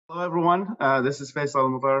Hello, everyone. This is Faisal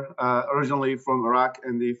al-Mutar, originally from Iraq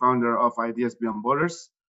and the founder of Ideas Beyond Borders.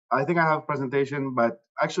 I think I have a presentation, but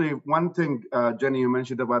actually, one thing, Jenny, you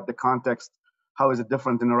mentioned about the context. How is it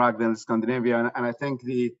different in Iraq than Scandinavia? And I think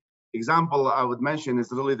the example I would mention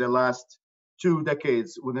is really the last 2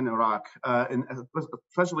 decades within Iraq, and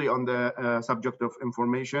especially on the subject of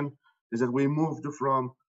information, is that we moved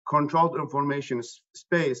from controlled information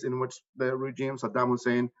space in which the regime, Saddam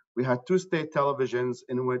Hussein, we had two state televisions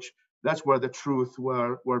in which that's where the truth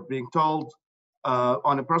were being told.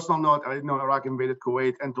 On a personal note, I didn't know Iraq invaded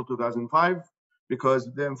Kuwait until 2005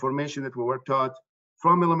 because the information that we were taught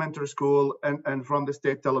from elementary school and from the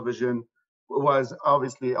state television was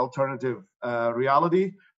obviously alternative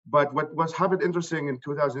reality. But what was happened interesting in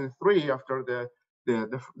 2003 after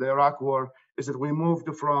the Iraq war is that we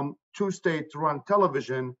moved from two state-run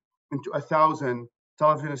television into 1,000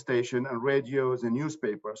 television station and radios and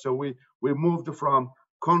newspapers. So we moved from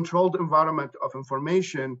controlled environment of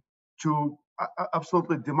information to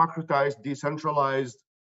absolutely democratized, decentralized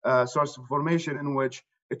source of information in which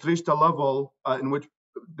it reached a level in which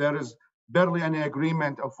there is barely any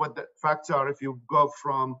agreement of what the facts are. If you go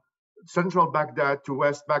from central Baghdad to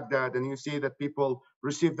West Baghdad, and you see that people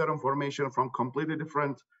receive their information from completely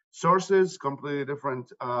different sources, completely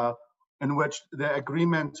different, in which the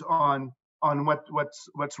agreement on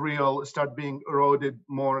what's real start being eroded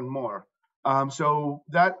more and more. So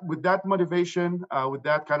that with that motivation, with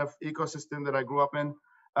that kind of ecosystem that I grew up in,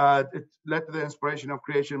 it led to the inspiration of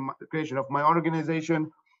creation of my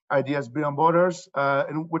organization, Ideas Beyond Borders,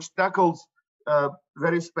 which tackles a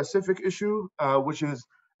very specific issue, which is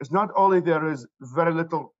not only there is very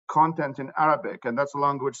little content in Arabic, and that's a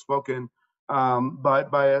language spoken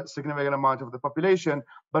by a significant amount of the population,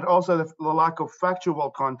 but also the lack of factual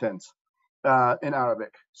content in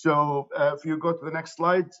Arabic. So if you go to the next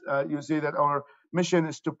slide, you see that our mission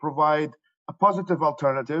is to provide a positive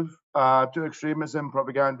alternative to extremism,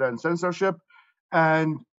 propaganda, and censorship.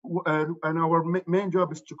 And our main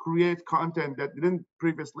job is to create content that didn't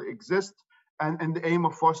previously exist, and the aim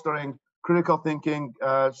of fostering critical thinking,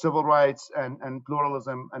 civil rights, and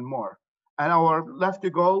pluralism, and more. And our lofty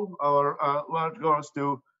goal, our large goal is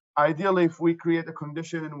to ideally, if we create a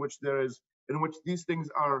condition in which these things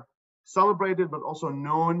are celebrated but also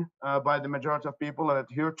known by the majority of people and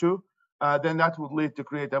adhere to, then that would lead to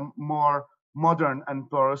create a more modern and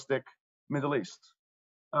pluralistic Middle East.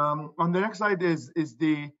 On the next slide is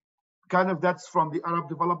the kind of that's from the Arab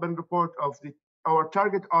Development Report of our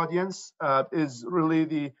target audience is really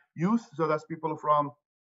the youth. So that's people from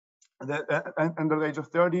under the age of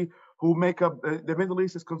 30 who make up the Middle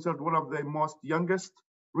East is considered one of the most youngest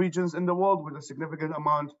regions in the world with a significant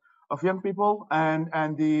amount of young people. And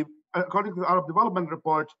according to the Arab Development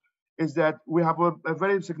Report, is that we have a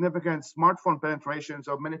very significant smartphone penetration.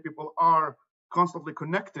 So many people are constantly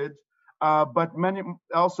connected, but many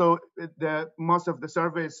also most of the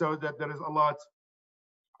surveys show that there is a lot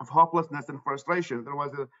of hopelessness and frustration. There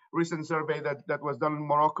was a recent survey that was done in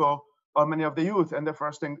Morocco on many of the youth, and the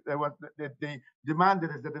first thing they demanded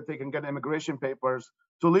is that they can get immigration papers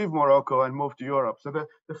to leave Morocco and move to Europe. So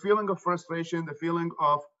the feeling of frustration, the feeling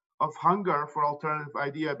of hunger for alternative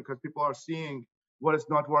idea because people are seeing what is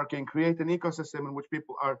not working, create an ecosystem in which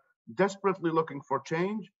people are desperately looking for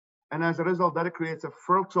change. And as a result, that creates a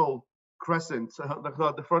fertile crescent,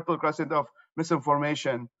 the fertile crescent of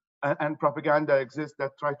misinformation and propaganda exists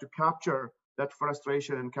that try to capture that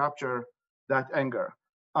frustration and capture that anger.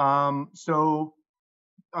 So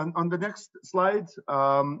on the next slide,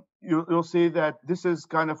 you'll see that this is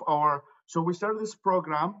kind of so we started this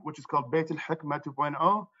program, which is called Beit al-Hikmah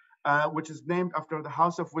 2.0, which is named after the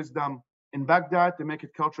House of Wisdom in Baghdad to make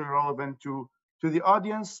it culturally relevant to the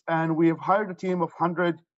audience. And we have hired a team of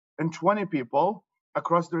 120 people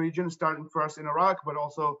across the region, starting first in Iraq, but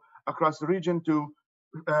also across the region to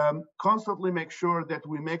constantly make sure that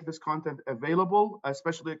we make this content available,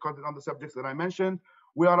 especially content on the subjects that I mentioned.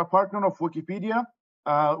 We are a partner of Wikipedia,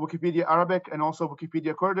 Wikipedia Arabic, and also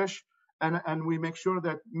Wikipedia Kurdish, and we make sure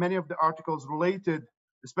that many of the articles related,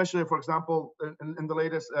 especially, for example, in the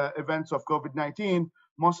latest events of COVID-19,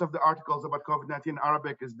 most of the articles about COVID-19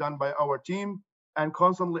 Arabic is done by our team and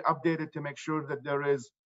constantly updated to make sure that there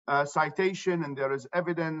is citation and there is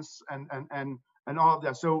evidence and all of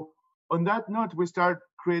that. So on that note, we start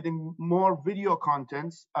creating more video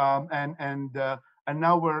contents, and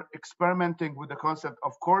now we're experimenting with the concept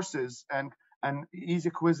of courses and easy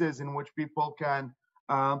quizzes in which people can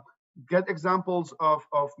get examples of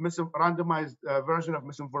randomized version of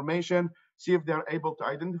misinformation, see if they're able to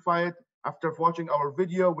identify it. After watching our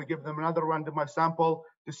video, we give them another randomized sample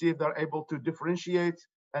to see if they're able to differentiate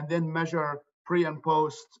and then measure pre and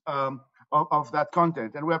post of that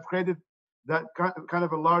content. And we have created that kind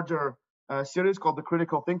of a larger series called the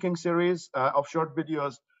Critical Thinking series of short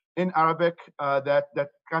videos in Arabic that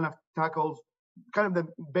kind of tackles kind of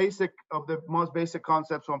the most basic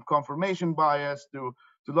concepts, from confirmation bias to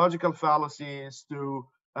logical fallacies to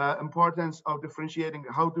importance of differentiating,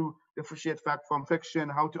 how to differentiate fact from fiction,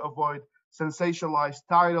 how to avoid sensationalized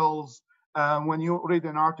titles. When you read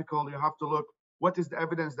an article, you have to look what is the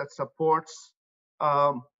evidence that supports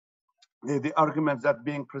um, the arguments that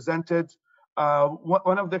being presented.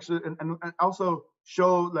 One of the and also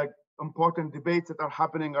show like important debates that are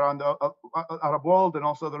happening around the Arab world and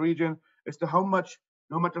also the region as to how much,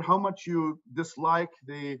 no matter how much you dislike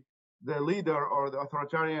the leader or the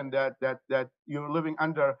authoritarian that you're living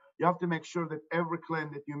under, you have to make sure that every claim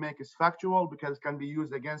that you make is factual, because it can be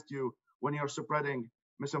used against you when you're spreading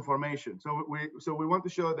misinformation. So we want to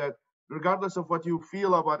show that regardless of what you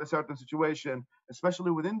feel about a certain situation,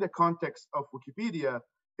 especially within the context of Wikipedia,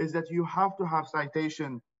 is that you have to have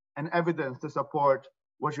citation and evidence to support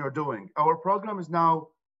what you're doing. Our program is now,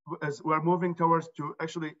 as we're moving towards to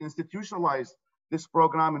actually institutionalize this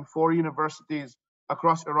program in 4 universities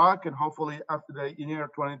across Iraq, and hopefully after the year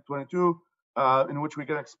 2022, in which we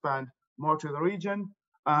can expand more to the region.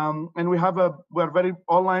 And we're very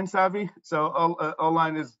online savvy, so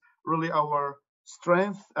online is really our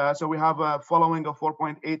strength. So we have a following of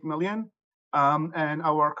 4.8 million, and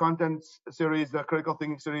our content series, the Critical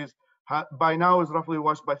Thinking series, by now is roughly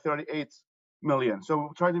watched by 38 million. So we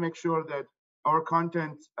try to make sure that our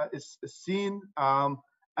content is seen,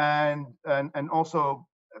 and also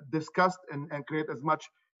discussed, and create as much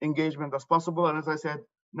engagement as possible. And as I said,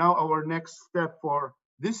 now our next step for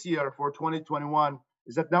this year, for 2021,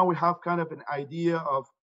 is that now we have kind of an idea of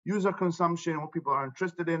user consumption, what people are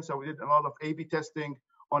interested in. So we did a lot of A/B testing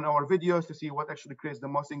on our videos to see what actually creates the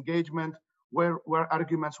most engagement, where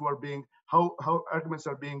arguments were being, how arguments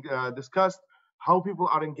are being discussed, how people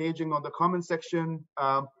are engaging on the comment section,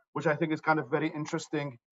 which I think is kind of very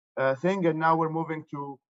interesting thing. And now we're moving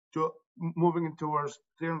moving towards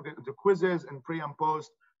the quizzes and pre and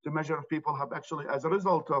post to measure if people have actually, as a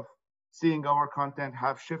result of seeing our content,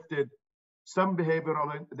 have shifted some behavior,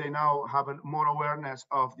 or they now have more awareness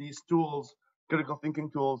of these tools, critical thinking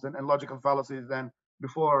tools, and logical fallacies than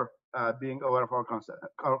before being aware of our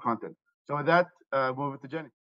content. So with that, move it to Jenny.